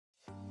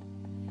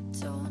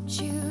Don't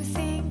you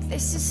think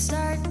this is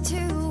starting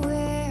to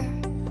wear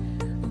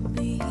on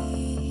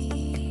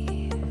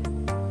me?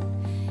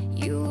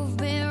 You've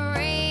been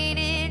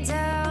raining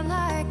down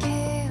like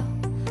hail.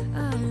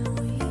 I'm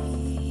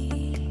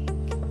weak.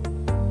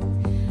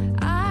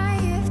 I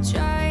have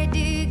tried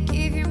to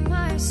give you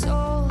my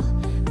soul,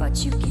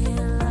 but you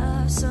can't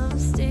love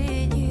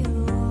something you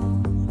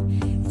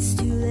own. It's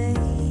too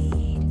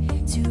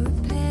late to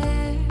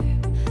repair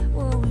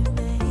what we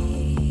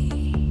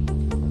made.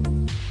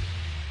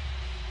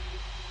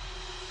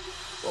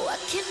 What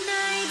can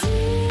I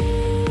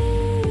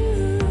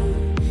do?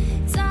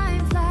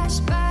 Time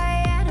flashed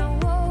by and I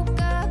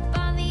woke up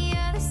on the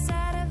other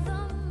side of the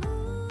moon.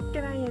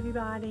 G'day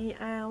everybody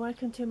and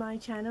welcome to my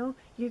channel.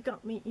 You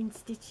got me in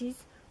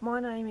stitches. My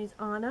name is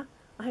Anna.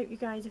 I hope you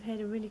guys have had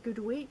a really good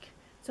week.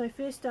 So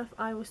first off,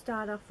 I will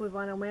start off with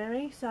what I'm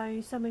wearing.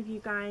 So some of you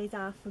guys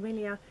are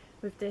familiar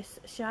with this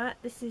shirt.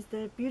 This is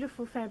the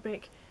beautiful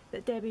fabric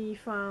that Debbie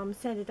from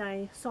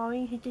Saturday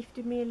Sewing he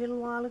gifted me a little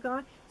while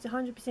ago. It's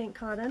 100%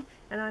 cotton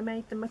and I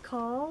made the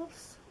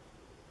McCalls.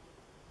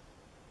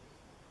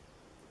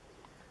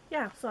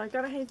 Yeah, so I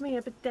got to have me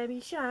a Debbie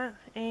shirt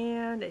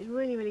and it's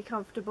really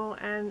comfortable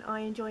and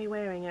I enjoy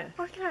wearing it.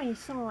 Okay,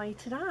 so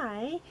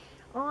today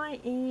I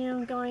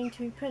am going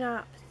to put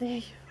up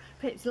the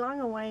perhaps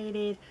long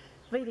awaited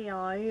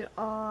video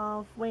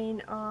of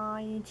when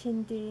I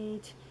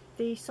attended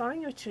the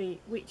sewing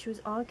retreat, which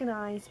was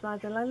organised by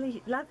the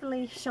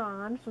lovely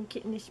Sean from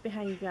Kittenish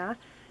Behaviour,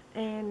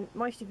 and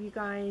most of you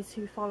guys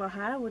who follow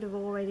her would have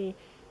already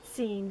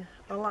seen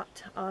a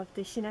lot of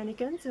the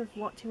shenanigans of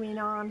what went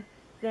on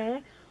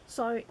there.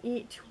 So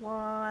it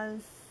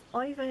was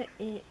over at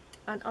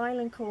an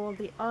island called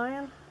the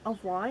Isle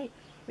of Wight,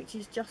 which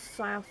is just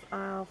south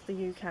of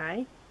the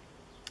UK,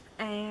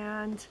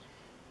 and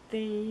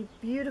the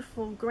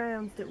beautiful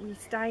grounds that we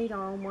stayed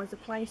on was a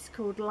place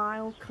called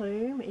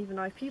Coombe, even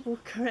though people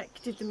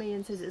corrected me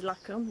and says it's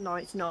Luckham. No,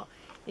 it's not,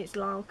 it's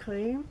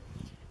Coombe.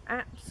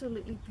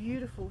 Absolutely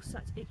beautiful,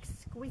 such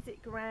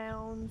exquisite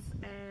grounds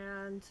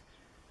and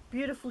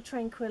beautiful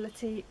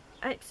tranquility,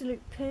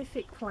 absolute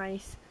perfect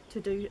place to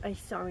do a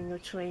sewing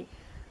retreat.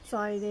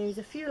 So there's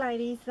a few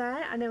ladies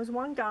there and there was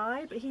one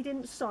guy, but he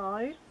didn't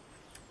sew,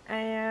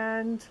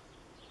 and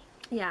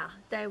yeah,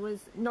 there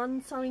was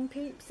non-sewing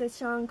peeps, as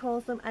Sean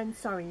calls them, and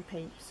sewing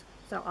peeps.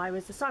 So I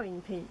was a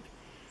sewing peep.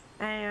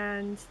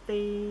 And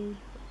the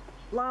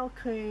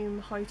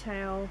Coombe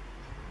Hotel,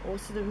 or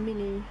sort of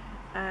mini,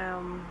 I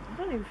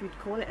don't know if you'd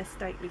call it a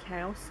stately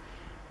house,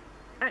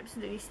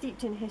 absolutely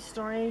steeped in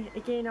history.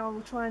 Again, I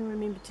will try and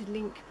remember to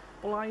link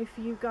below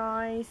for you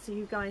guys, so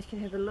you guys can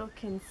have a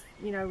look and,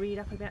 you know, read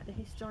up about the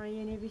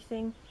history and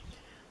everything.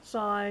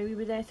 So we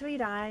were there 3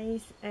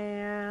 days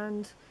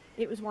and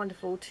it was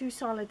wonderful. 2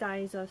 solid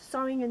days of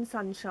sewing and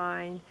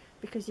sunshine,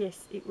 because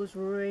yes, it was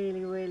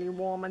really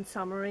warm and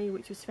summery,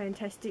 which was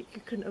fantastic.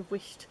 You couldn't have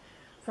wished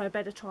for a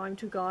better time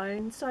to go.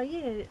 And so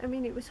yeah, I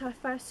mean, it was her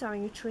first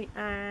sewing retreat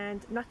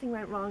and nothing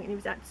went wrong, and it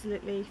was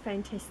absolutely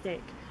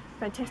fantastic.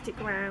 Fantastic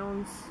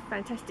grounds,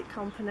 fantastic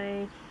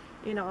company,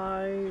 you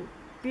know,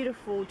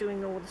 beautiful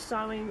doing all the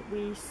sewing.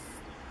 We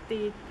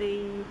did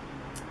the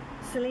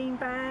Celine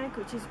bag,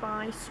 which is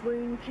by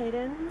Swoon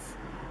Peddens,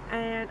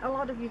 and a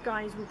lot of you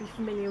guys will be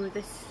familiar with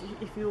this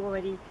if you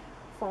already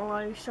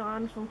follow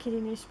Sean from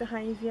Kittenish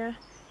Behaviour.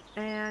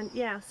 And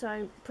yeah,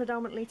 so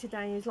predominantly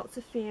today is lots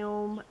of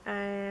film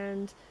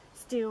and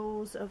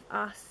stills of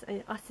us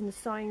in the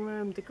sewing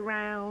room, the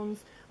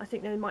grounds. I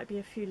think there might be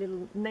a few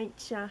little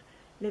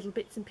little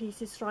bits and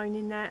pieces thrown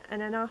in there,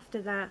 and then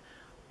after that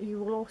you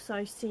will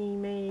also see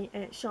me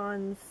at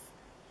Sean's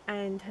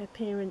and her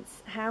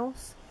parents'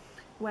 house,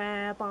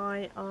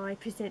 whereby I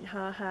present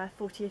her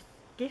 40th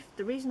gift.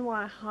 The reason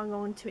why I hung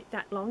on to it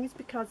that long is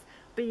because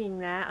being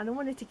there, and I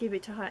wanted to give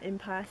it to her in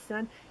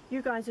person.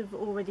 You guys have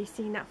already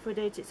seen that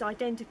footage, it's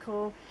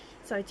identical.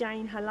 So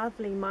Jane, her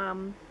lovely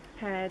mum,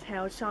 had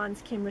held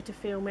Sean's camera to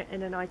film it,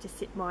 and then I just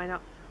set mine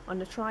up on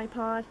the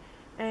tripod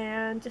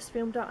and just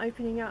filmed her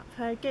opening up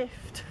her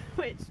gift,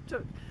 which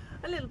took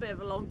a little bit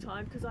of a long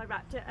time because I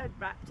wrapped it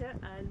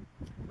and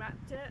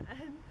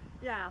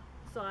yeah.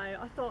 So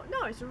I thought,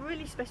 no, it's a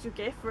really special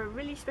gift for a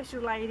really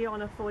special lady on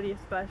her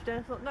 40th birthday.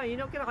 I thought, no, you're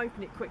not going to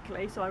open it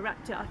quickly. So I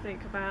wrapped it, I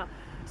think, about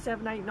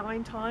 7, 8,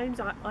 9 times.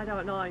 I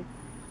don't know.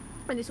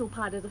 And it's all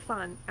part of the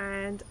fun.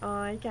 And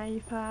I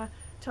gave her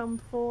Tom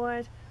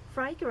Ford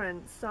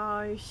fragrance.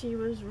 So she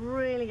was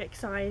really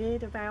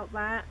excited about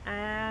that.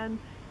 And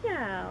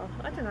yeah,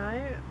 I don't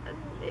know. And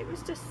it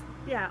was just,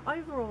 yeah,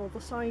 overall, the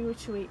sewing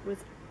retreat was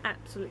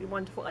absolutely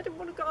wonderful. I didn't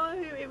want to go.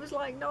 It was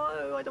like,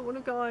 no, I don't want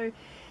to go.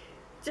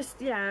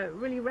 Just, yeah,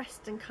 really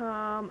rest and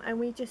calm, and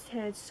we just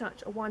had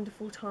such a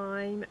wonderful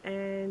time,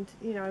 and,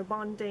 you know,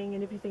 bonding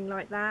and everything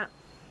like that.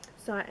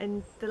 So,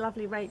 and the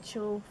lovely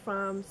Rachel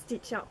from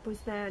Stitch Up was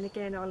there, and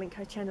again I'll link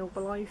her channel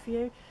below for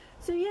you.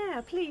 So yeah,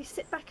 please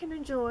sit back and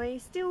enjoy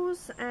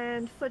stills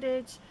and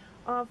footage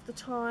of the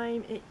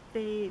time at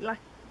the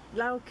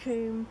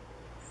Coombe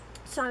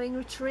sewing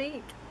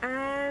retreat,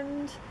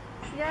 and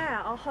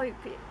yeah, I hope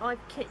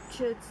I've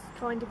captured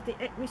kind of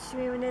the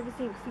atmosphere and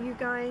everything for you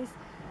guys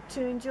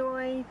to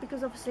enjoy,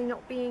 because obviously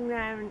not being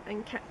there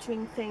and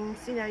capturing things,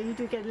 you know, you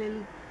do get a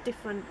little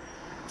different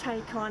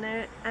take on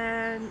it.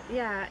 And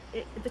yeah,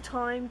 the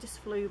time just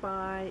flew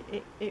by.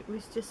 It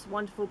was just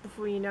wonderful.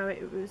 Before you know it,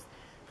 it was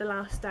the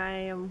last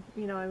day, and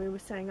you know, we were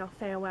saying our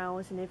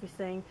farewells and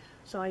everything.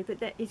 So, but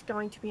there is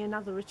going to be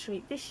another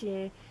retreat this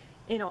year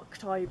in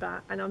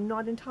October, and I'm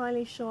not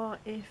entirely sure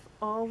if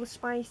all the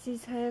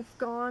spaces have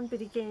gone,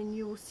 but again,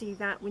 you will see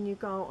that when you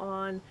go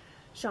on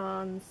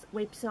Sean's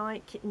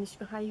website, Kittenish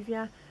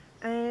Behaviour.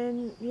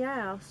 And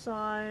yeah, so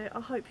I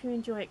hope you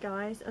enjoy it,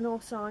 guys. And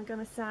also I'm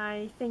going to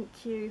say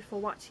thank you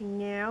for watching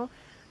now,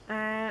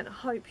 and I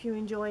hope you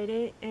enjoyed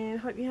it, and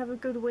hope you have a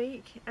good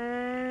week,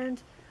 and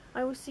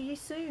I will see you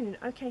soon.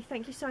 Okay,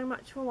 thank you so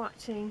much for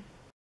watching.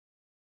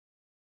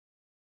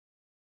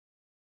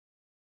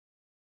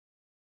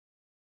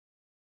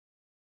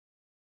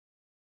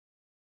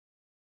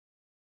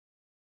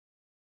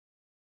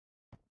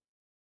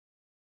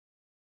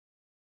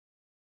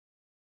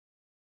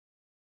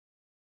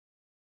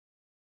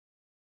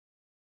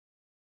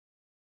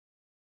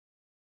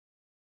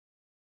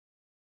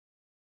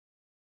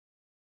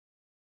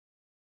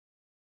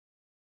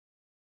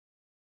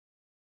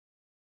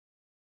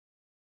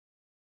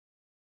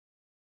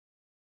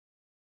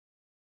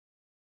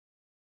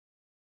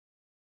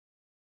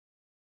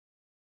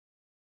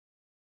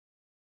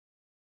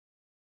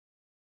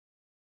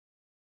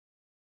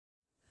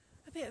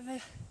 A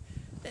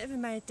bit of a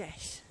mad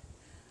dash.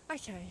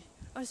 Okay,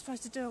 I was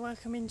supposed to do a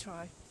welcome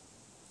intro.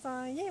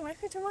 So yeah,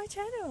 welcome to my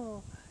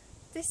channel.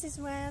 This is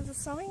where the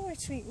sewing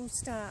retreat will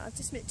start. I've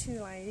just met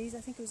two ladies. I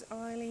think it was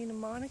Eileen and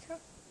Monica.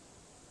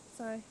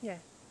 So yeah,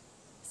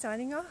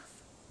 signing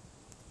off.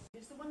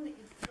 It's the one that you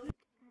look at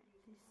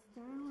this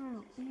style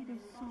out. It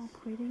is so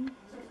pretty.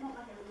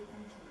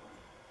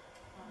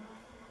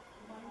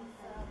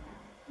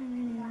 I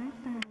really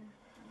like that.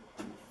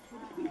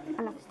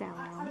 I love style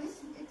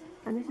house.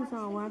 And this is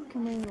our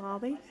welcoming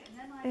lobby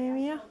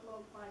area.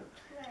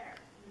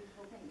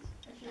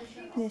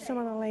 There's some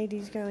of the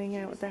ladies going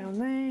out down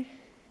there.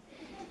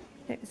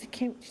 It was a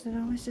couch that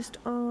I was just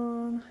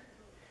on.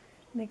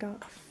 And they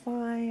got a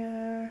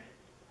fire.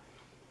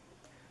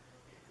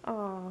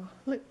 Oh,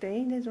 look,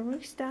 Dean, there's a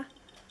rooster.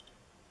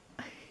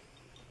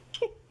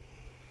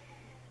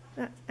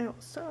 That's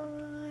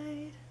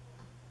outside.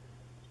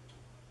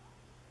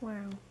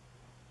 Wow.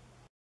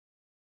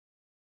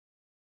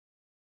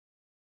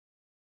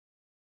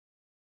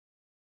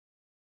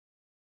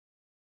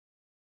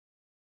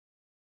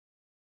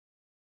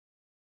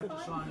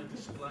 Sign a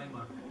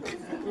disclaimer.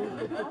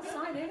 I'll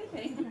sign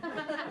anything. Who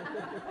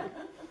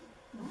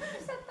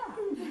said that?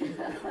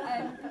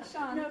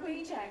 Sean, no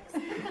paychecks.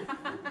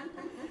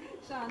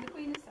 Sean, the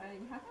Queen is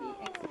saying, happy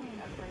excellent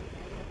birthday.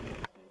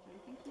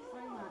 Thank you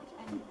so much.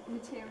 And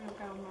material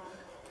girl mug.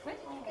 Where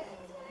did you get it?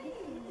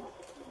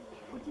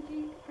 Or did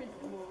you print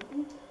them all?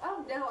 Oh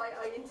no,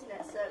 I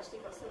internet searched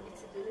and got somebody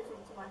to deliver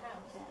them to my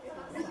house.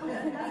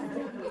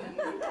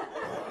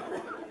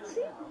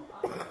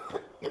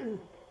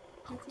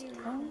 Material.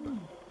 Oh.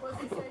 What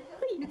does it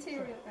say?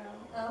 Material girl.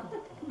 Oh.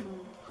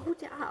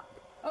 Hold it up.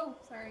 Oh,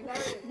 sorry.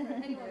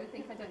 Anyone would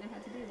think I don't know how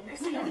to do this.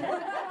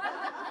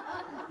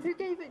 Who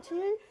gave it to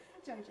you?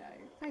 Jojo.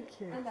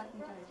 Thank you. I love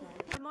you,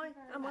 Jojo. Am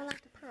I allowed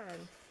to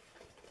pan?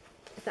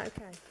 Is that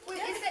okay? Well,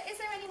 is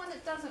there anyone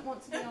that doesn't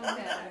want to be on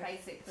film,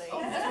 basically?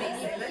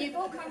 I mean, you've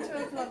all come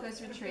to a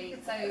vloggers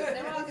retreat, so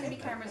there are going to be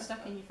cameras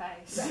stuck in your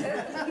face.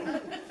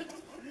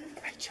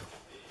 Rachel.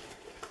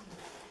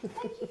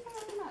 Thank you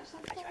very much.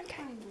 That's very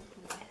kind of you.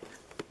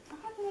 I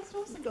had the most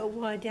awesome. Got a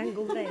wide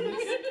angle lens.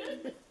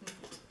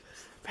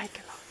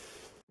 Regular.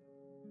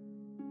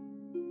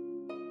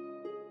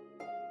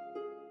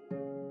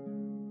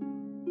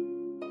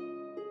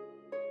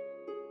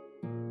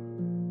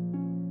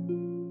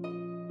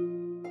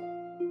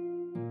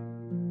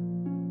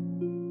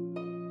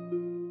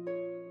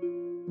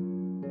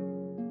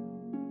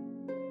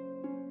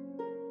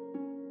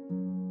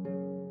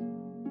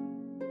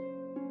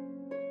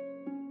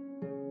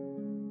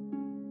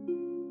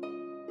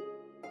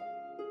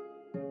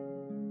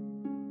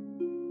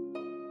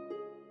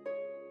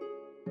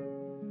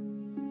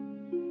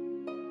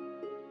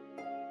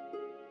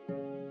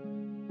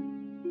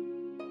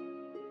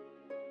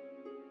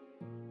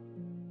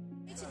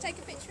 Take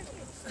a picture of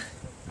you.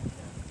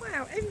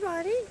 Wow,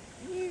 everybody,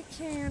 you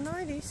can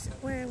notice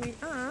where we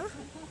are.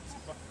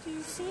 Do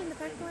you see in the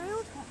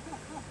background?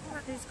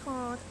 That is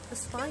called the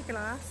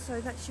spyglass,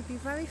 so that should be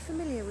very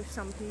familiar with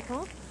some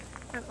people.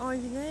 And over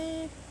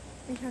there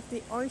we have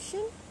the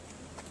ocean.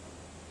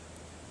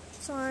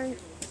 So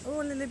we're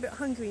all a little bit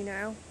hungry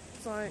now,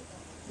 so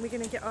we're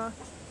going to get our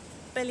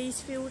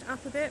bellies filled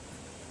up a bit.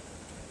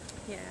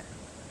 Yeah.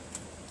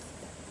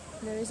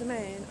 There is a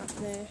man up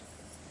there.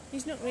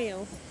 He's not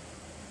real.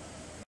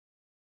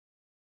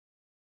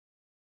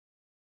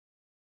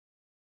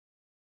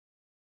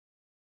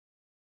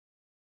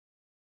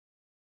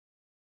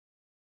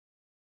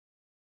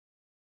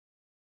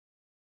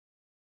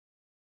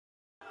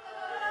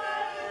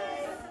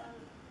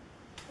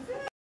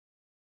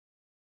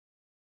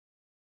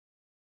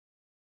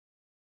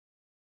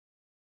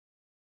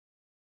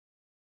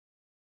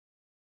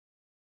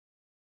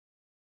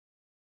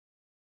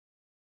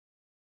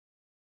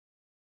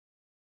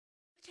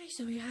 Okay,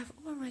 so we have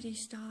already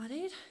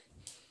started,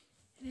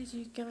 and as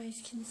you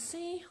guys can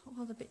see,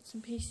 all the bits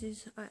and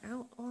pieces are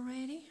out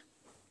already.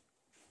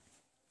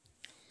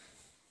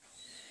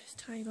 There's a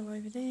table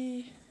over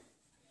there.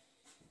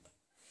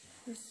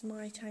 This is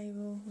my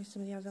table with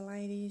some of the other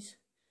ladies.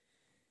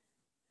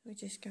 We're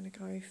just going to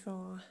go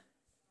for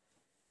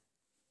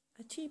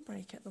a tea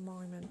break at the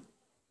moment.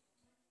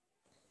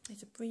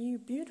 It's a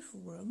beautiful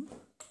room.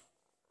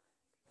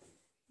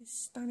 It's a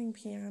stunning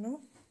piano.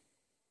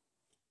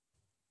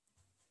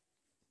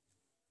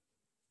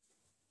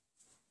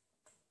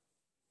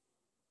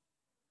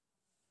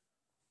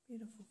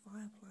 Beautiful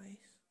fireplace.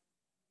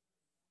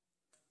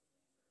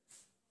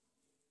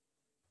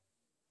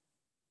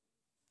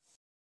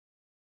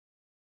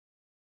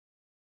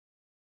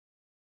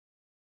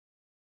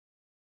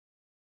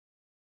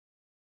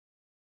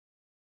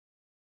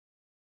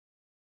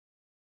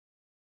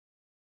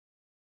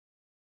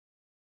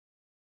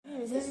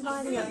 Here's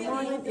everybody at the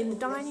moment in the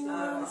dining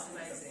room,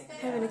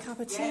 having a cup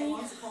of tea,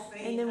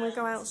 and then we'll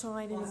go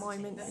outside in a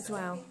moment as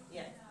well.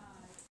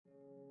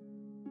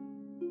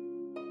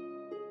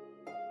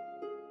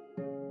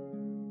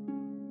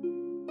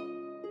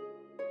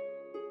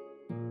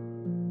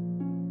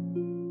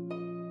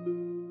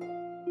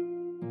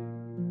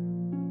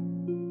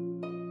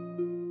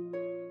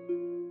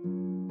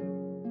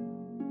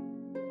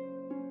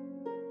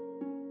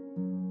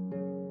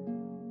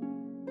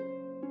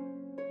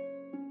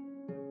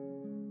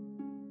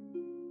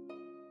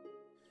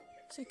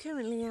 So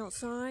currently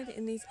outside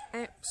in these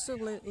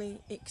absolutely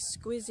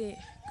exquisite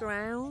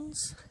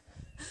grounds,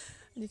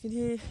 and you can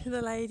hear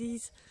the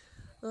ladies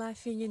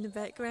laughing in the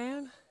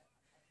background.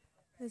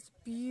 There's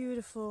a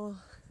beautiful,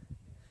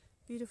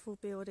 beautiful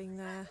building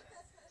there.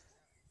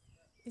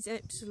 It's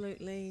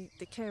absolutely,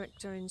 the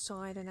character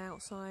inside and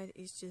outside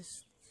is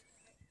just,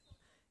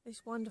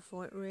 it's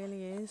wonderful, it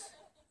really is.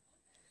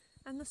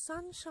 And the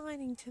sun's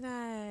shining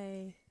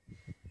today,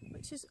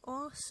 which is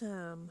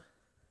awesome.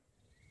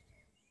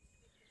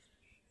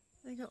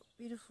 They got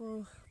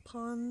beautiful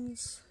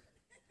ponds.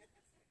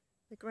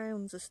 The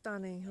grounds are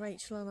stunning.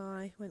 Rachel and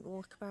I went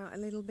walkabout a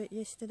little bit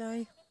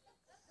yesterday.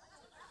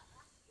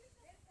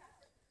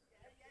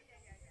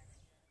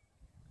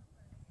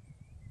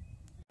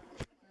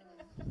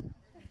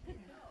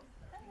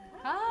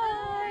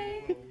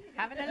 Hi!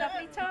 Having a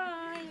lovely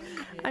time.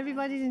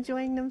 Everybody's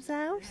enjoying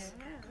themselves.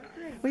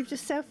 We've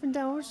just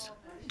self-indulged,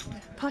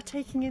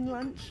 partaking in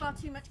lunch. Far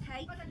too much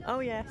cake. Oh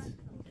yes,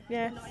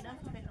 yes.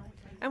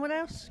 And what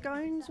else?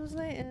 Scones,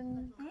 wasn't it?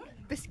 And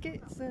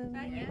biscuits and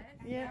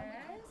yeah.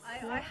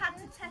 I had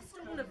to test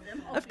all of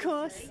them. Of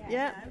course,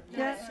 yeah,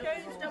 yeah.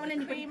 Scones, don't want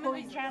anybody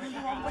pouring candy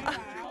on with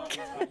that.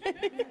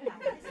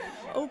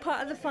 All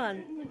part of the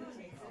fun.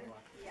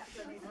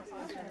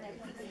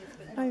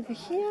 Over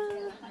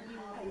here.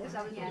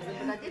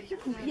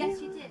 Yes,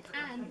 you did.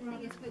 And the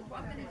thing is, what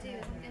I'm going to do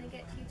is I'm going to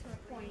get you to a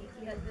point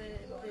that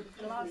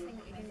the last thing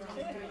that you're going to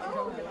do is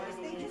organise.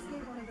 They just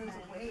need one of those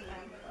away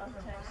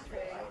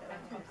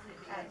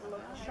and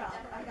look sharp.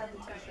 I got the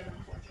t-shirt,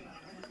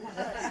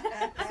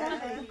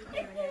 unfortunately.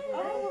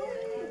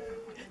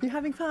 You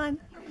having fun?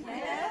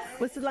 Yes.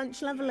 Was the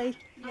lunch lovely?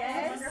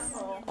 Yes.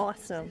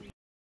 Awesome.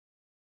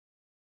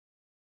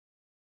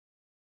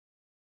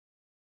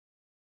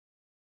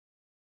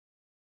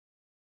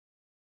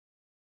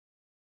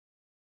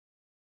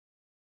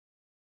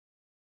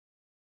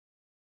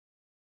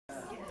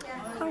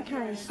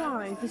 Okay,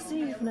 so this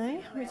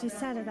evening, which is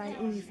Saturday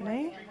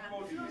evening,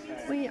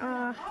 we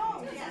are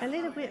a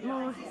little bit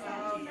more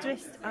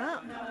dressed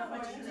up.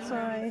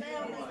 So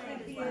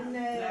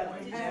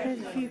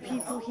there's a few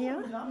people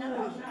here.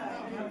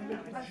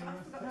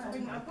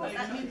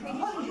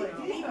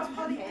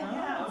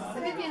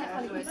 Vivian of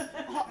Hollywood.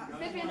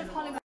 Vivian of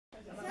Hollywood.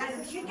 And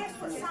do you guess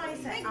what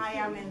size I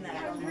am in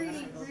there?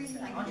 Really, really.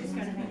 I'm just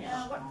going to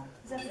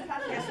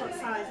guess what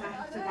size I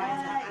have to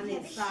wear, and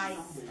it's like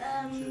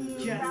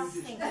just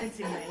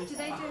fitting me. Do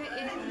they do it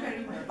in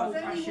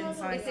Old-fashioned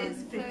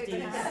sizes,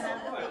 50s.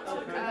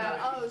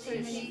 oh, so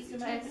it's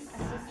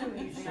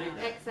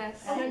excess.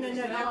 No, they're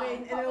in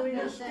I don't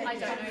know.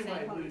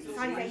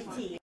 size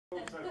 18.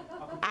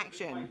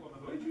 Action.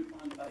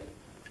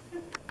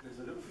 There's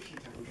a little fishing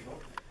tackle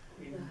shop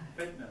in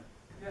Bednar.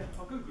 Yeah,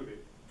 I'll Google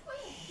it.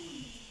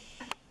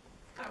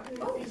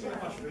 It's on the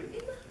high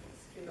street.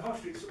 The high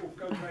street sort of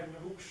goes around the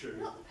horseshoe.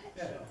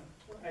 Yeah.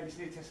 And it's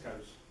near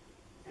Tesco's.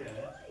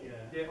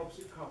 Yeah,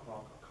 opposite the car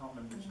park. I can't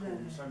remember what it's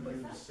called. It's somewhere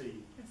in the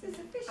sea. It's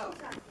a fishing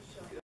tackle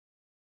shop.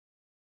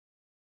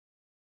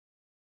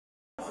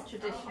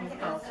 Traditional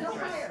culture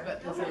dress, but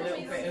there's a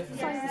little bit of...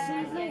 So this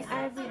evening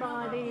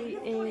everybody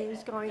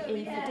is going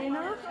in for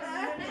dinner.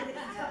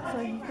 So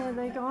there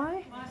they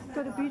go.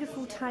 Got a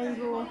beautiful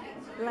table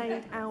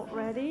laid out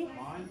ready.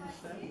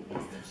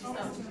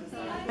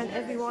 And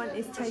everyone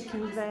is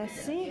taking their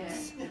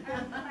seats.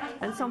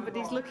 And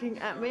somebody's looking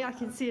at me, I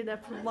can see in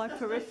my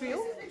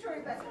peripheral.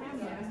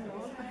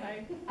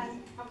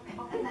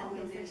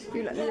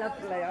 You look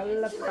lovely. I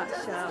love that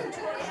shirt.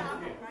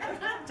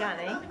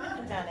 Danny,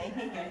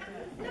 here you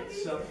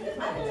go.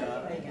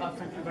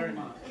 Thank you very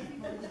much.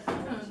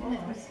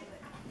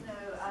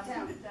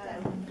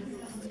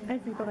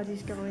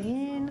 Everybody's going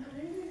in.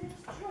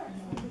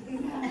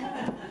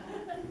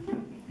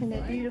 In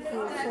their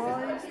beautiful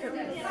clothes that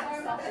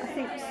I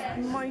think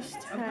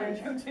most have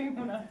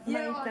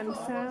made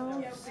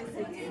themselves.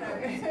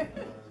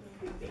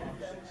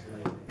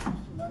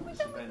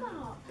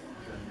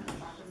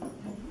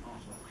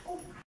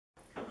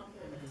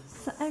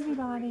 So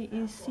everybody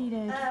is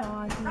seated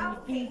for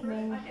the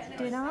evening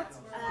dinner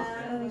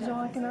that is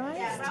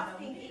organised.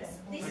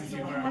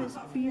 And it's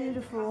a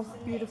beautiful,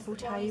 beautiful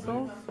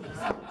table.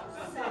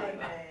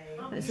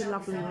 It's a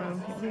lovely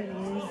room, it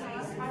really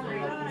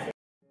is.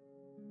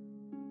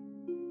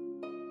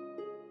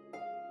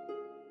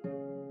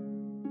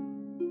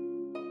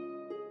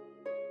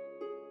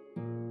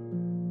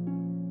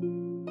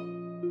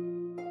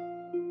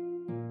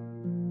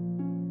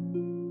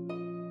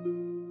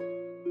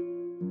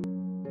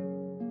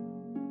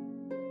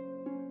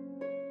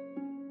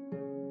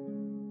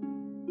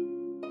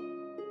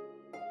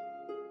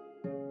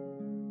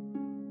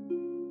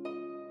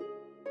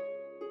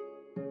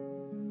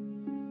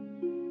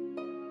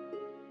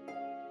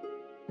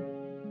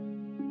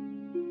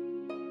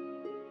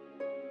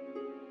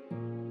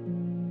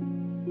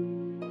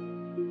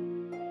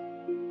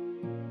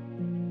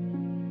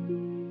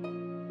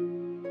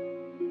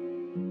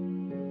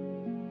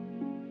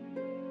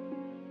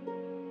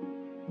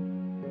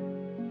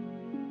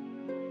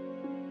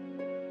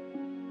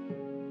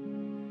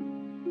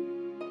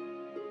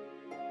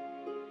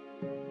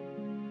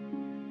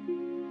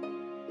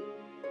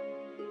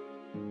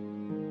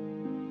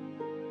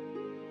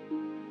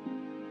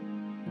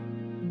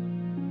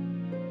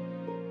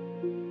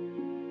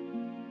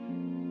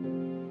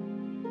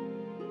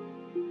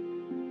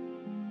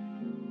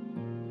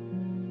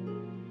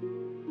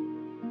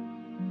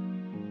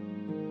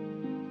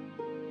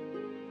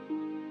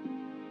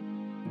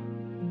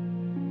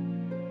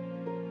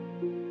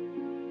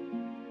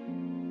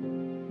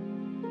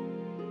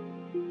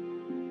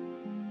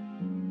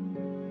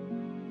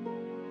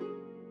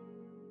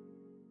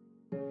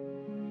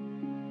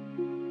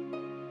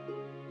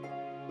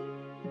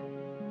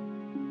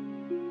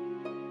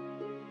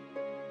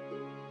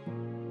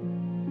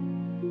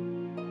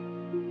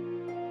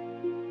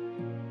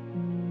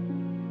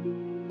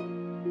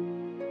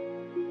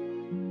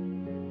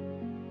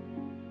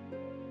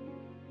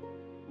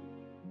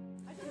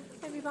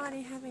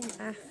 Everybody having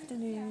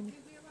afternoon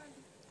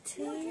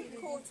tea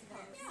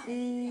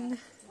in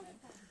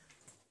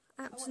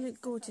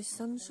absolute gorgeous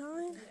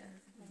sunshine,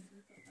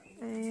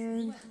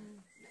 and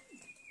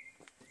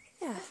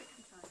yeah,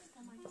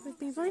 we've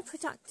been very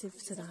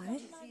productive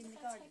today,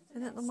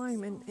 and at the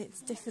moment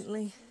it's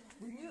definitely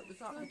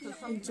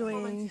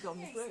enjoying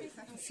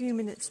a few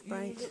minutes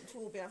break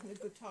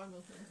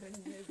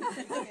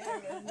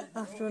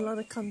after a lot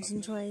of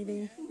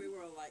concentrating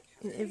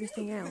in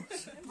everything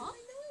else.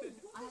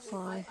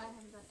 Why?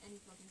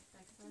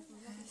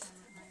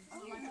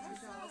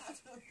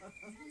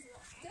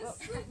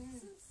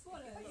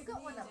 You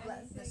got one up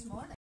this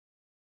morning.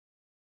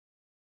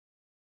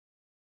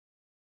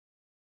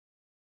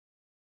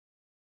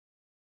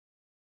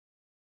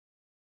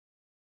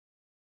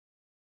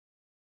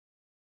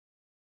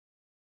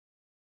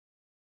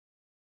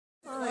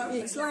 Right,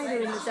 it's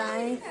later in the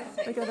day.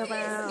 We've got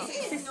about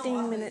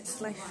 15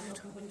 minutes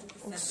left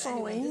of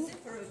sewing,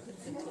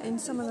 and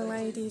some of the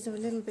ladies are a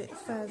little bit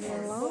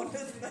further along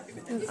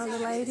than other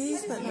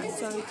ladies, but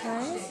that's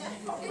okay.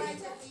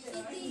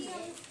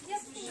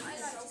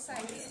 So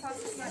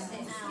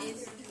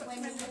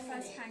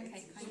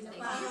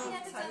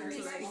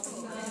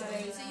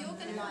you're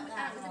going to come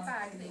out with a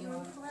bag that you're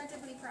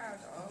incredibly proud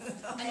of,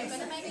 and you're going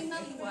to make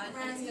another one,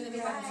 and it's going to be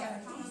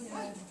better.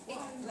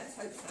 Let's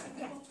hope so.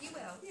 Yeah, you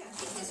will. Yeah. I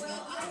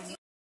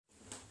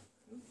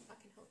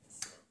can hold this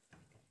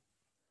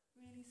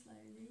really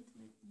slowly.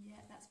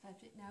 Yeah, that's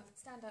perfect. Now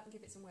stand up and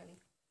give it some whirling.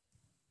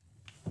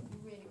 You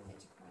really want it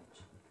to crouch.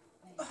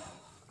 There you go.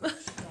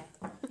 Yeah,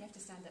 you have to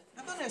stand up.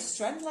 I've got no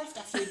strength left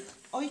after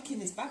oiking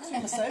this bag through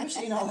my sewing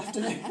machine all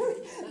afternoon.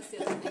 That's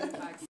the other thing, the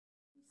bag.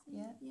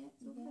 Yeah, yeah,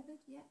 it's all covered.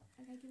 Yeah,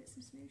 okay, give it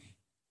some smoosh.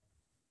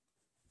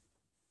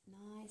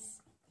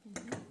 Nice.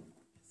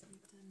 So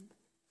we've done.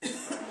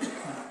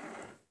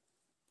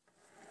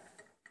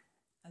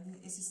 And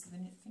is this the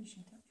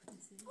finishing touch?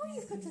 Oh,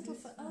 you've got little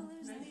foot. Oh,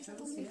 there's these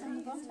little feet on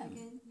the bottom. I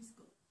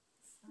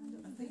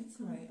think it's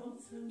great.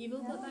 You've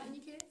all got that in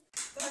your kit?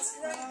 That's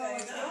great,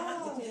 babe.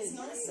 Oh, it's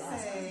nice.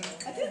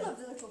 I do love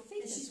the little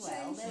feet as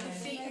well. They're the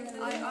feet. I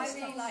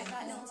really like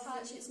that little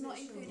touch. It's not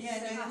included. Yeah,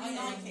 no, I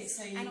like it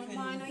so you and can. on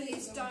mine I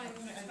use domes,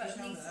 but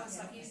underneath ones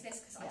I've used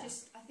this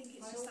because I think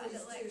it's just that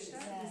little extra.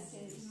 That's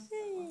just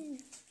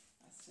great.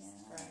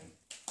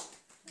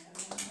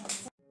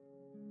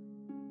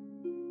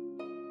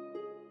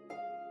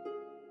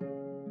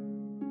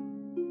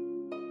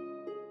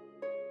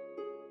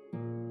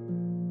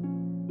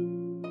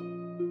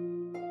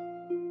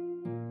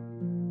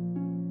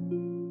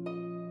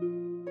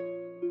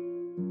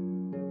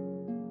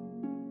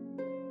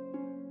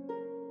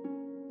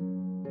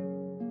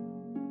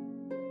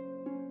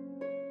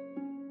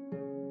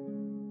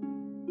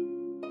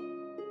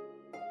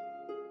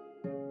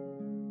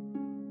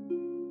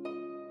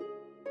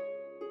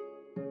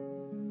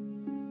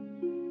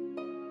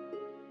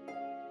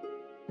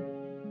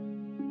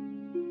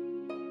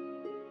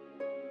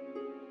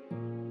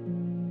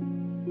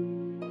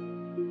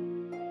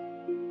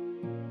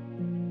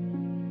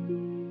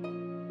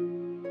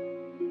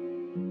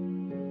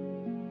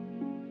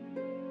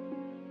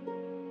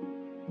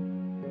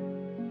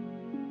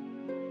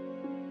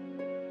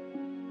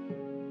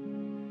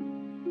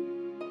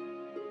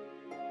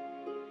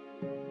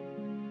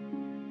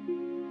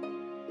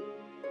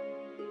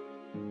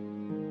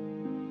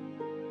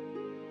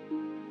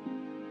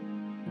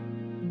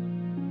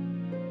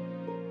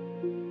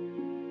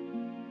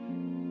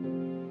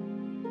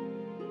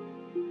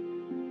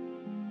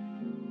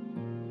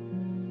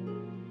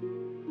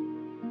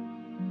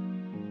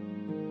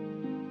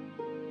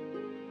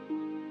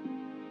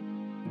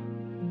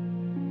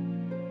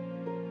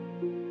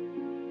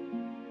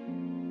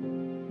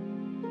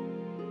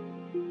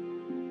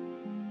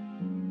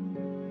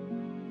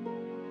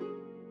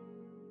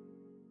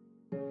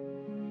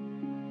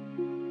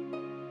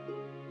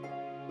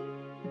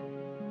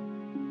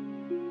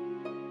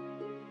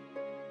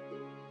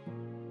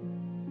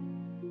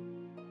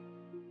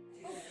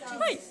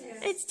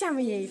 It's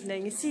jammy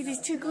evening. You see these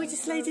two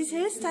gorgeous ladies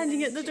here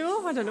standing at the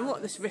door? I don't know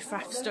what this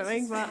riff-raff's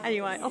doing, but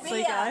anyway, off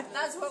they go.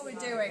 That's what we're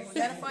doing. We're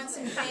going to find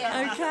some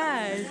beer.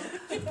 Okay.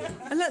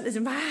 And look, there's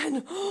a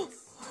man.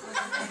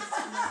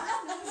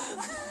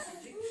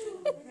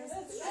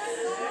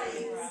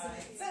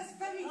 That's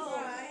very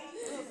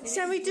bright.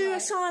 Shall we do a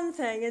Sean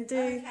thing and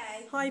do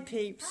hi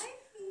peeps?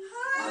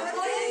 Hi,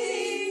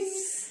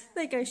 peeps.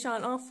 There you go,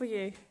 Sean, off for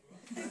you.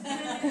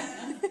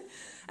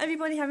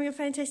 Everybody having a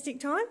fantastic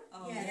time?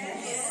 Oh,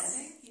 yes.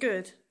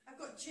 Good. I've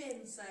got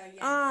chin, so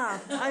yeah. Ah,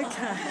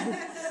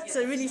 okay.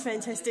 So really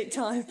fantastic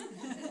time.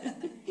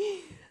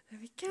 There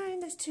we go,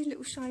 and there's two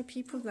little shy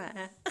people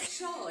there.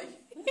 Shy?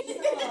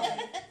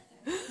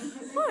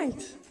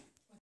 Right.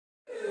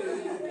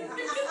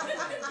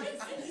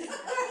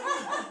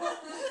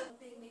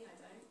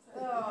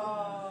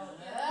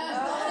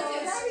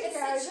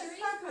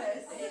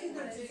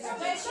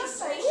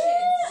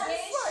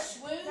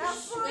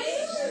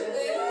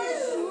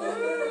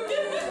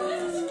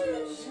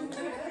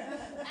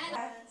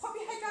 Pop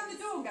your head round the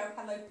door and go,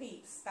 hello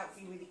peeps. That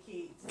would be really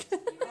cute.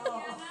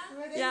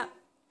 Ready? Yeah.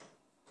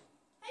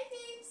 Hey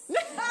peeps.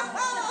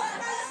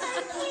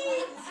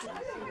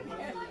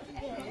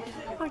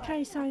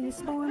 Okay, so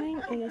this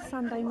morning, it is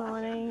Sunday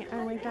morning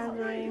and we're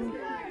gathering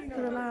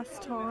for the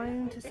last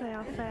time to say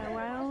our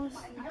farewells.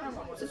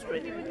 It's just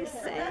really, really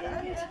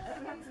sad.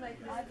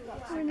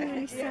 Really,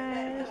 really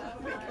sad.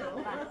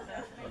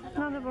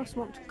 None of us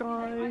want to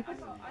go.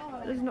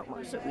 There's not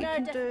much that we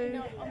can do.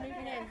 Not. I'm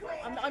moving in.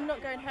 I'm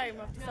not going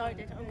home, I've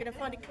decided. I'm going to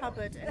find a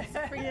cupboard and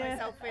secrete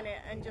myself in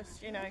it and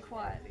just, you know,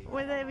 quietly.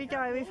 Well, there we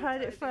go. We've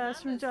heard it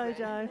first from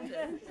Jojo.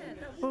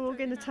 We're all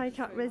going to take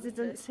up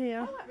residence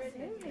here.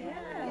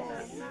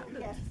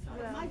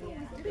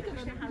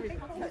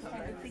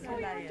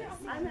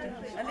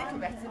 A little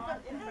better,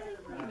 but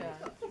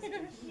you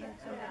know,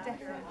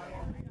 definitely.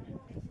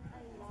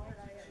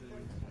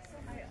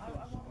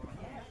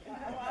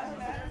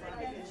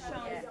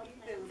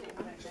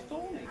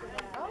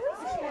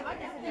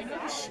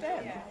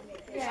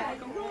 Yeah.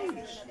 Like a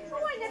rose.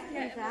 Oh, I never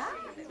knew that.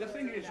 The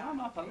thing is, I'm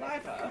up a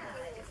ladder.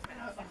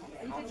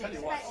 I'll tell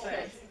you what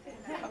said.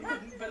 I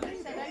couldn't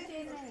believe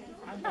it.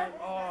 And they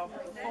are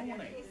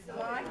phony.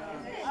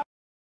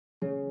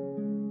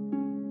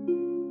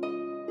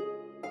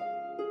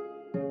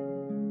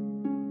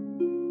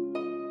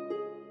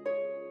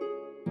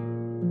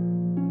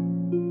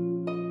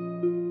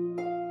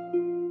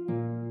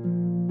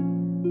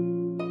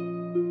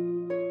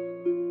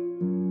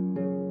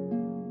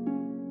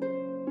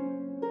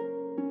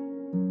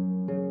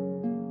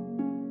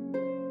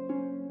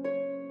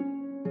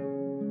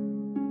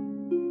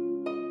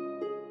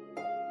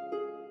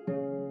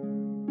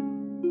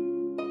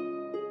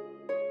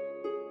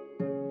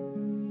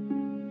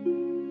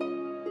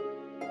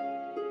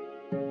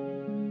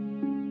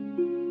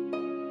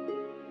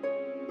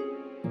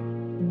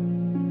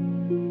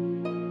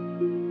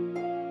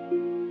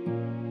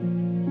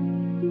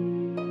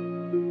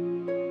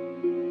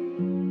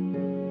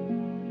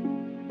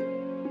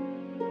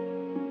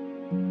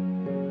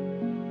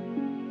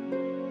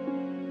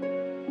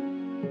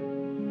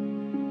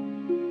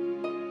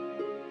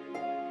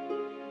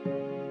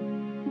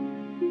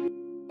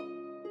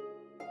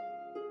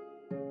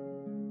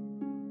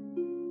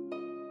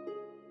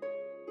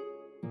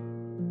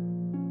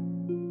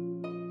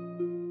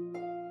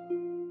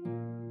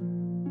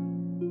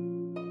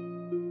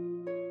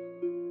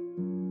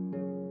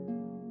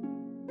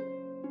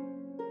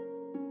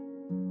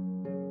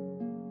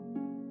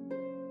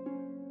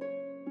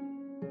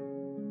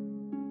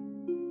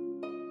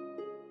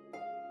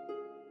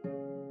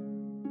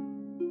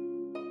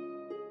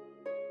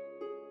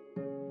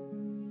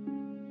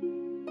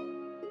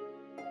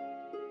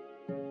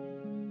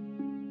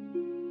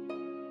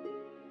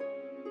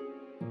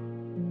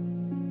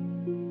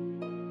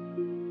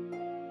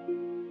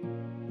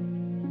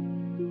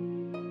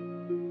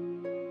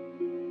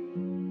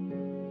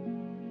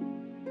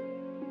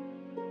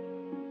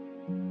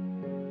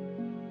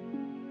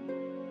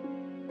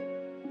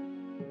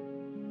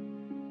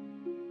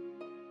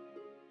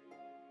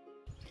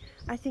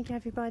 I think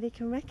everybody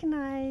can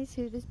recognise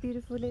who this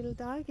beautiful little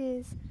dog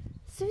is.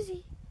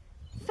 Susie,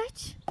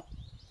 fetch.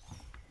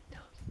 No.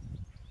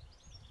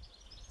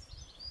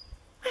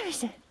 Where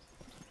is it?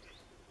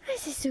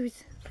 Where's it,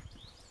 Susie?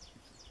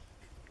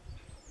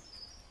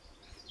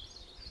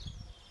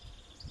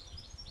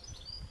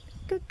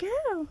 Good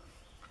girl.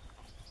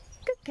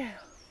 Good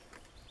girl.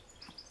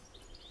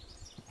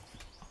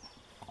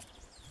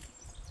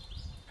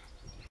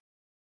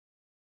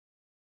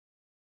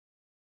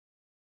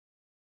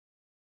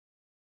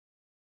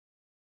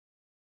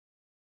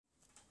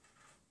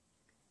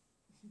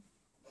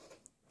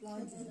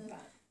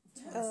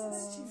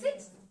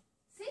 Sit.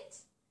 Sit.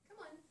 Come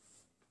on.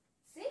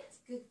 Sit.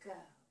 Good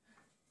girl.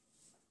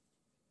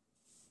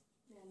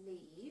 Now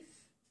leave.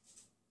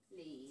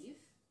 Leave.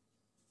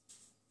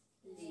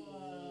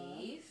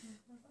 Leave.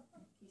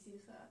 You see the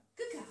fur?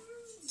 Good girl.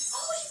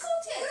 Oh, she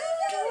caught it!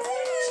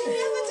 She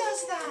never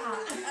does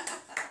that.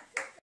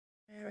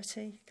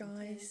 Rarity,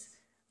 guys.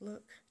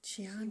 Look,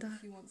 Chianda.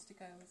 She wants to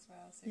go as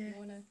well. So Yeah.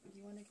 if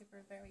you wanna give her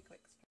a very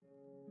quick stroke.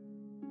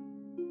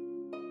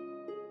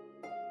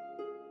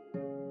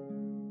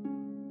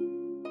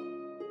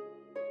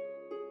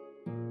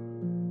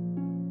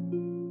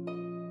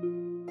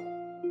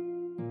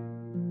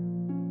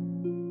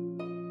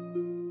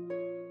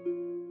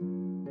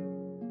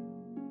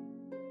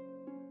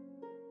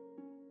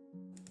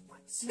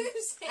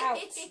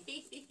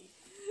 Susie!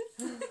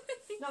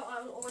 No,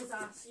 I'll always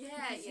ask. Yeah,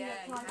 Because, you know,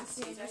 yeah, you have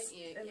privacy to, and don't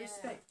you? and Yeah.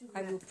 respect, isn't I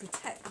it? will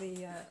protect the.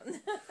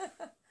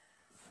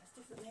 That's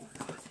different name.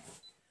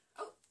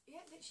 Oh,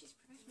 yeah, look, she's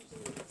professional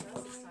doing it as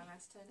well this time. I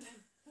had to turn it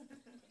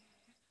on.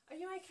 Are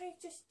you okay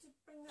just to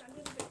bring that a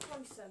little bit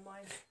closer,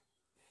 my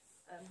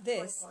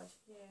This? tripod?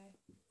 Yeah.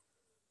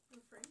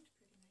 All framed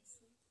pretty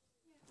nicely.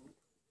 Yeah.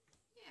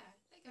 Yeah,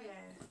 there you go.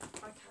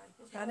 Yeah. Okay.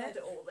 Done I've it?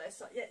 heard all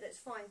this. Yeah, that's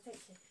fine. Thank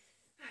you.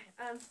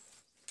 Right,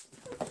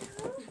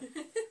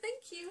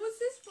 Thank you. What's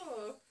this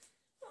for?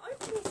 I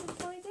need to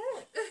find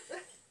out.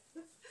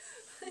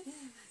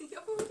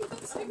 I've already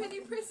got so many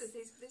presents.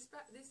 This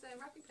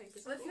wrapping paper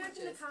is Well, if you open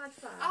the gorgeous. card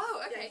first.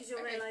 Oh, okay, Because you'll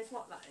okay. realise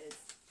what that is.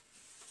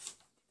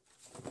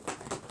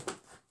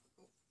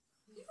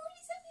 You've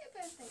already sent me a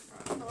birthday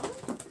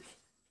card.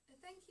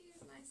 Thank you,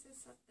 as nice as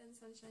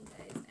sunshine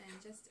days, and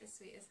just as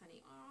sweet as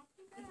honey. Oh,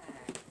 Pooper.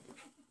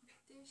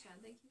 Dear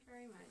Shan, thank you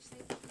very much.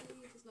 Thank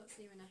you. It does not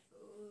seem enough for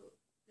all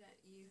that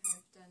you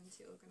have done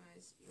to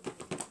organise your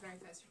very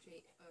first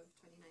retreat of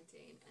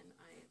 2019, and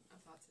I am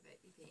part of it,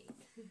 EP.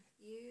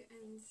 You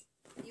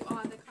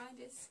are the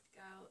kindest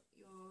girl.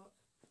 Your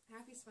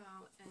happy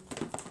smile and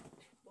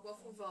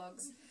waffle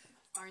vlogs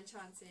are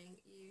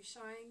enchanting. You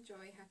shine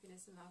joy,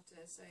 happiness and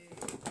laughter to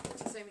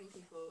so many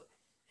people.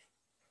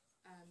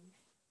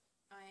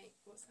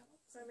 What's that one?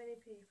 So many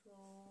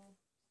people.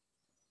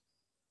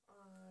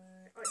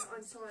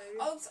 I'm sorry.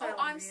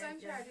 I'm so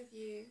proud of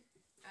you.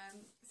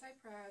 So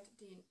proud,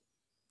 Dean.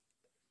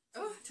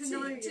 Oh, To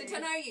know you. To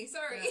know you.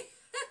 Sorry.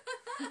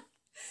 Yeah.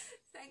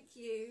 Thank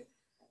you.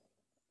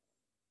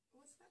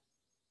 What's that?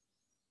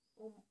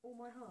 All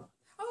my heart.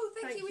 Oh,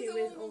 thank you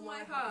with all my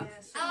heart.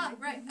 Yeah, sorry.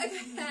 Right.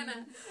 Okay,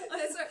 Hannah.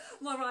 Sorry.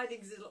 My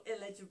writing's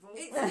illegible.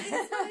 It's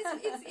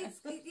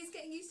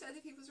getting used to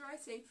other people's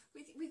writing.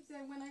 With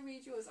when I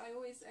read yours, I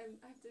always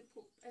have to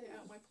edit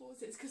out my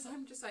pauses because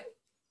I'm just like.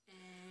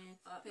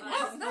 That's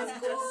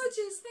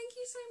gorgeous. Thank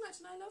you so much,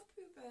 and I love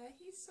Pooh Bear.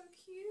 He's so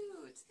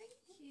cute. Thank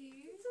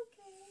you. It's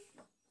okay.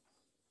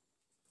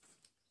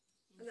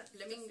 And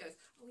flamingos.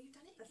 Oh, you've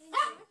done it again.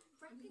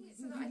 Wrapping it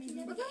so that I can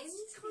Well, never get that's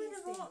into kind these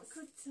of things.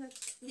 awkward to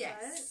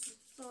Yes.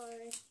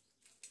 Sorry.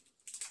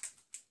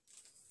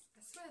 I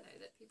swear though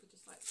that people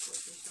just like to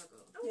watch me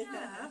struggle. Oh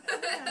yeah.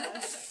 Yeah.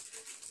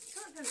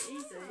 Can't have it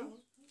easy. Wow.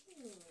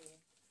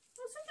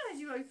 Well, sometimes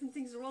you open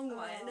things the wrong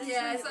way and then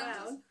Yeah, turn it sometimes.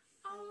 around.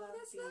 Oh,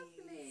 that's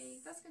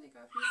lovely. That's going to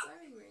go up in the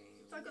sewing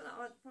room. So I got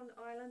that from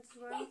Ireland as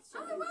well. So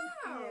Oh,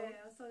 wow.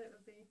 Yeah, I thought it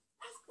would be.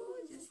 That's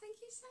gorgeous. Thank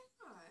you so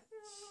much.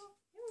 Oh,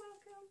 you're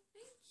welcome.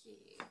 Thank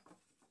you.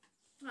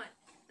 Right,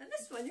 and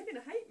this one you're going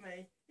to hate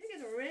me. You're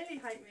going to really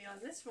hate me on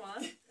this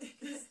one.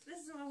 This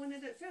is what I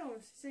wanted it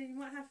filmed, so you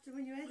might have to,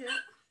 when you edit,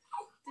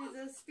 do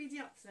the speedy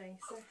up thing.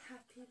 So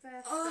happy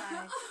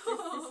birthday.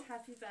 This is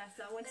happy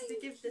birthday. I wanted to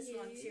give this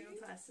one to you in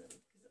person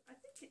because I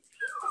think it's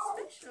kind of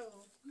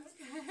special.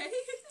 Okay.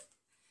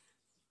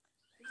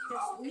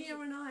 Yes, Mia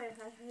and I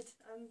had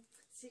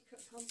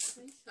secret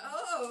conversation.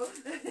 Oh.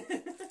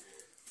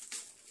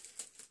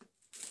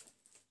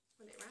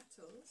 When it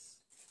rattles.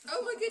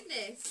 Oh my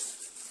goodness.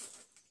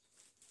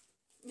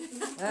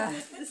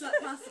 It's like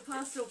pass the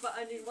parcel, but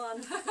only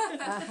one.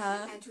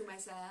 And to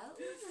myself.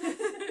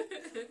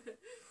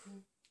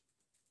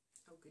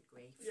 Oh, good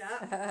grief. Yeah,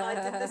 I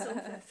did this on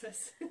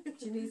purpose.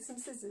 Do you need some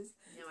scissors?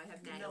 Now I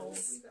have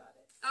nails. You got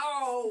it.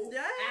 Oh,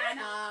 Yeah.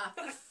 Anna.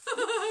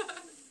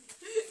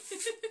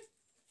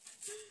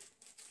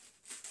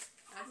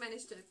 I've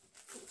managed to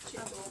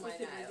chip all my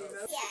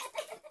nails. Yeah.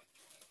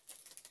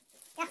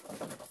 Yeah.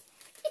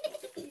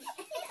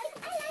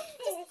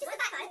 Just the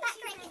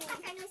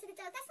background noise of the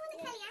dog. That's the one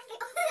that Kellyanne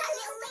gave. Oh, that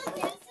little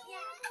lady.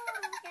 Yeah. No, me.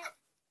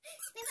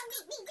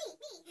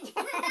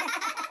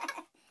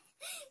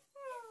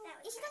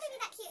 She's not going to be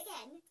that cute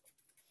again.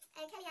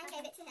 Kellyanne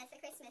gave it to her for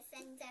Christmas,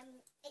 and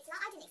it's not.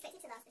 I didn't expect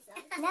it to last this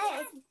long. No,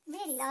 it's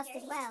really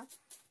lasted well.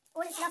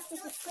 All it's lost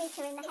is the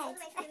squeaker in the head. All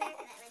the way from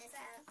America that went as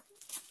well.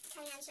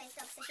 Kellyanne shows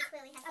dogs, so she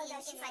clearly has the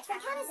inside From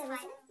track on. Canada,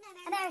 wasn't it? No,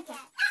 America.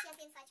 Yeah, she has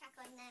the inside track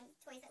on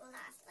toys that will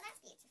last. Well, that's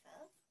beautiful.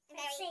 And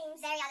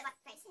very out of my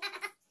face.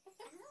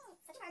 Oh,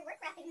 such hard work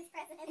wrapping this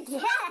present. Yeah.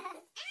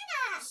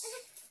 Anna!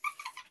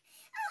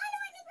 Oh, I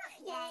know I did rock.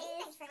 Yay,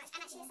 thanks very much.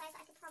 And actually, a size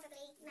I could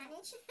probably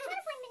manage. I'm trying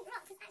to find mint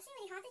rock because it's actually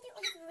really hard. They do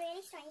all these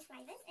really strange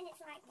flavours, and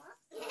it's like, what?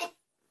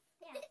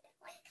 Yeah.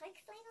 Like Coke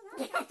flavour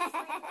rock?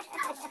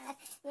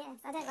 Yes,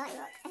 I don't like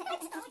rock. I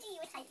told you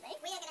would hate me.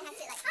 We are going to have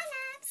to like, hi,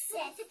 Max!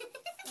 Yes.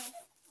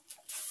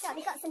 So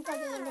we've got some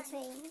doggy in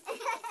between. Look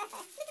at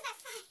that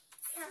face.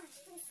 Gosh,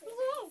 what a sweet.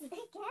 Yes,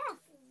 big girl.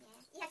 Yeah.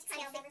 You have to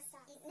kind of never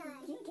stop. No.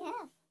 Big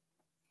girl.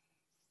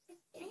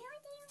 Any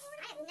idea what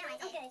it Oh, no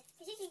idea. Oh, good.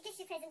 Because usually you gift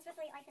your presents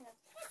before you open them.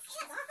 That's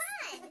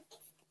fun.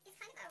 It's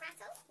kind of a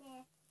rattle.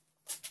 Yeah.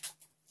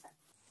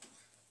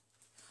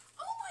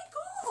 Oh my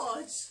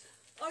god!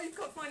 Oh, you've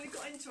finally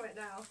got into it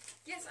now.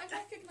 Yes, I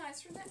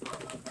recognise from that. Oh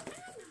my god,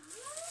 Anna!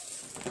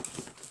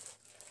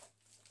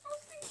 Oh,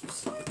 thank you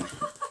so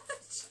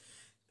much!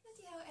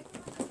 Bloody hell,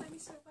 everyone does know me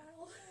so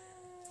well.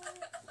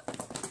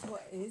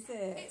 What is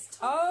it? It's it's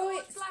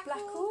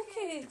Black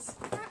Orchid.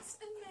 That's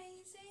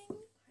amazing.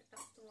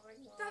 That's the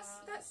right one. That's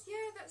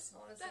I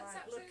was that's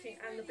like absolutely looking,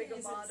 and the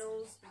brilliant. bigger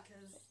bottles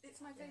because It's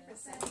my favourite Yeah.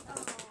 scent.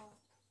 Oh.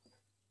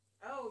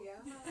 Oh yeah.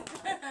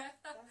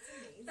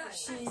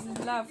 That's amazing.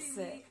 She loves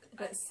it.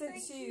 But Thank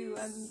since you you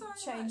so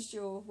changed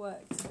your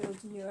work to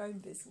building your own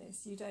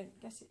business, you don't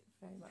get it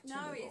very much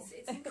No, anymore.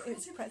 it's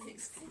incredibly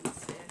presents.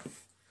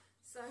 expensive.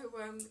 So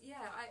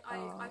yeah,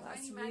 I've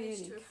that's only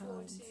managed to really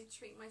afford kind. to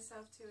treat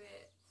myself to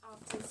it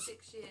after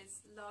 6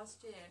 years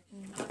last year,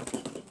 Mm. and I'm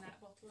keeping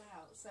that bottle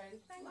out. So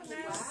thank you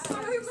Wow. so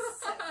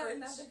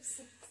much.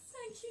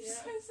 Thank you Yeah.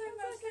 so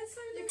much. That's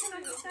so you can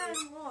lovely. understand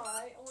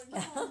why I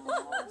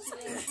want to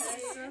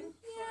person.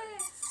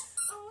 Yes.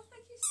 Oh,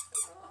 thank you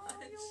so much.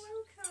 Oh, you're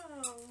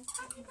welcome.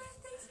 Happy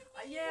birthday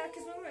to me. Yeah,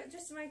 because we were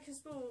just to make us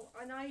ball.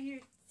 I know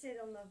you said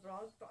on the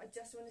vlog, but I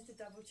just wanted to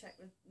double check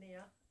with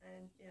Nia,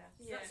 and yeah.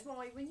 That's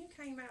why when you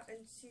came out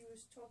and she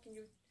was talking,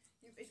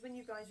 it's when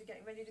you guys were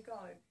getting ready to go.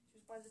 She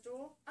was by the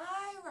door.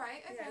 Oh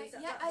right, okay. Yeah, it was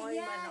at Yeah, that moment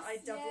yes, that I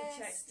double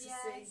checked to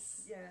yes.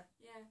 see. Yeah.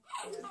 Yeah.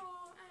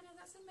 Oh, Anna,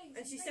 that's amazing.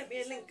 And she Thank sent me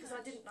you a link so because I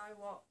much. didn't know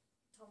what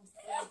Tom's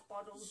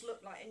bottles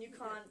look like, and you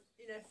can't,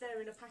 if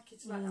they're in a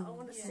package like that, I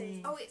want to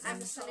see. Oh, it's and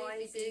the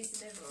absolutely sizes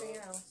and beautiful. everything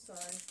else. So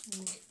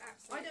It's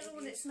absolutely I don't know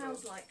what it beautiful.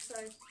 smells like, so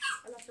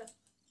I'll have to.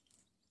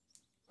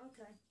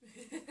 Okay.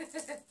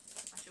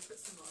 I shall put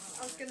some more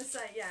on. I was going to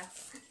say, yeah.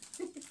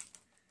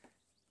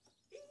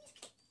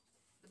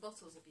 The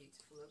bottles are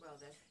beautiful as well.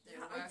 They're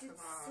a I work did of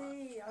art.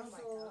 see. I Oh my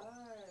thought,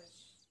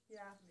 gosh.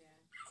 yeah,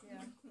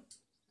 Yeah.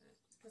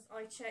 because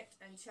I checked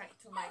and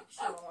checked to make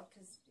sure.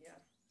 Because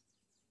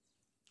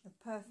The It's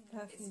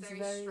perfume's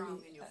very strong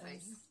in your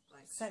face,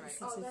 like straight.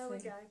 sensitive oh, there we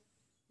thing. go.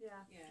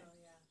 Yeah. Yeah. Oh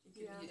yeah.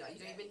 You don't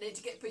even need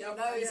to put No, your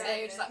nose yeah, there.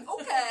 You're just yeah. like,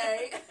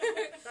 okay.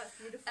 That's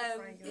beautiful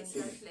fragrance. It's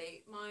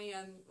lovely. My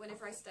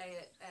whenever I stay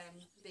at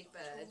Big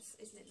Birds,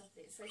 isn't it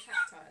lovely? It's so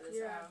tactile as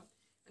well.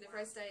 Whenever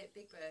I stay at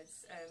Big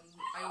Birds,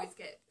 I always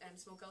get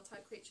small girl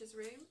type creatures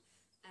room,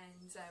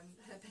 and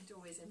her bed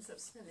always ends up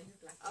smelling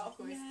of black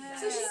orchid.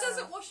 So she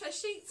doesn't wash her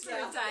sheets for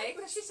a day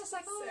because she's just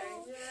like, oh,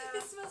 it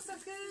smells so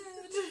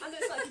good. And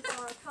it's like you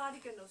buy a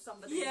cardigan or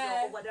somebody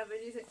or whatever,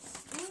 and you think,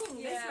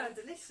 this smells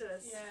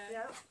delicious.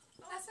 Yeah.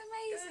 That's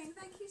amazing.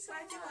 Thank you so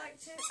much. Glad you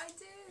liked it. I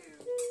do.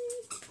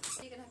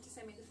 You're going to have to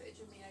send me the footage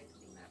of me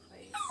opening that,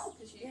 please.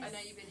 Because I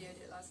know you videoed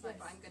it last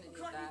night, but I'm going to need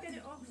Can't that. you get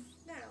it off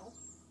now?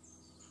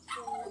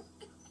 On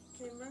the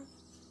camera?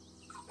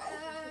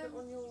 Put it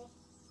on your...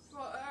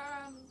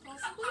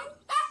 Possibly.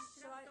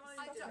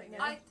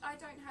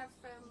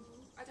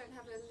 I don't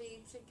have a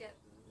lead to get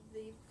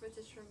the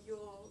footage from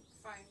your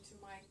phone to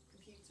my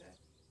computer.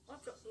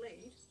 I've got the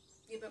lead.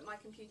 Yeah, but my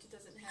computer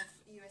doesn't have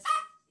USB.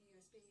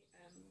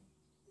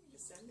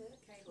 Just send it.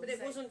 Cable. But it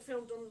wasn't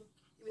filmed on.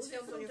 It was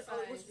filmed on your phone.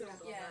 Oh, it was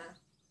filmed on there.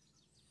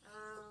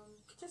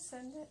 Just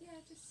send it.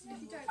 Yeah, just if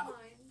you don't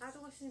mind. How do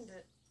I send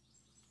it?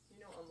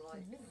 You know what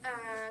I'm like.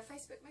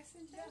 Facebook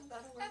Messenger.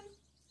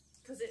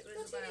 Because it was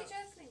Your about. teenage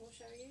Earthling will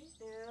show you.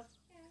 Yeah.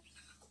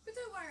 But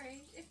don't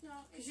worry, if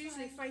not, Because it's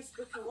usually fine.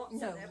 Facebook and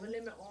WhatsApp have a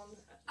limit on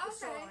the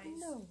size.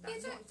 No.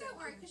 Yeah, don't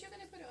worry, because you're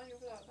going to put it on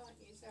your vlog,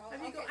 aren't you? So Have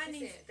you got get to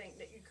see it. anything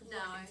that you can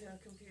No. plug into a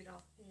computer?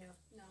 Yeah.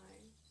 No.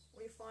 Or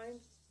your phone?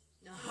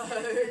 No.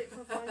 Get it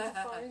from phone to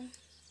phone?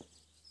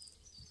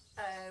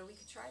 We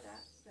could try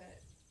that, but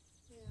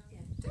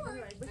Yeah. don't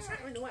worry. Anyway, we're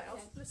chatting away.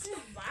 Let's do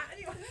that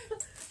anyway.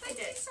 Thank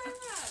you so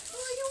much.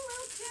 Oh, you're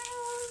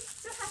welcome.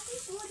 So happy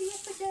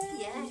 40th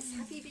birthday. Yes,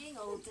 happy being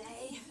old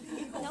day.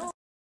 No.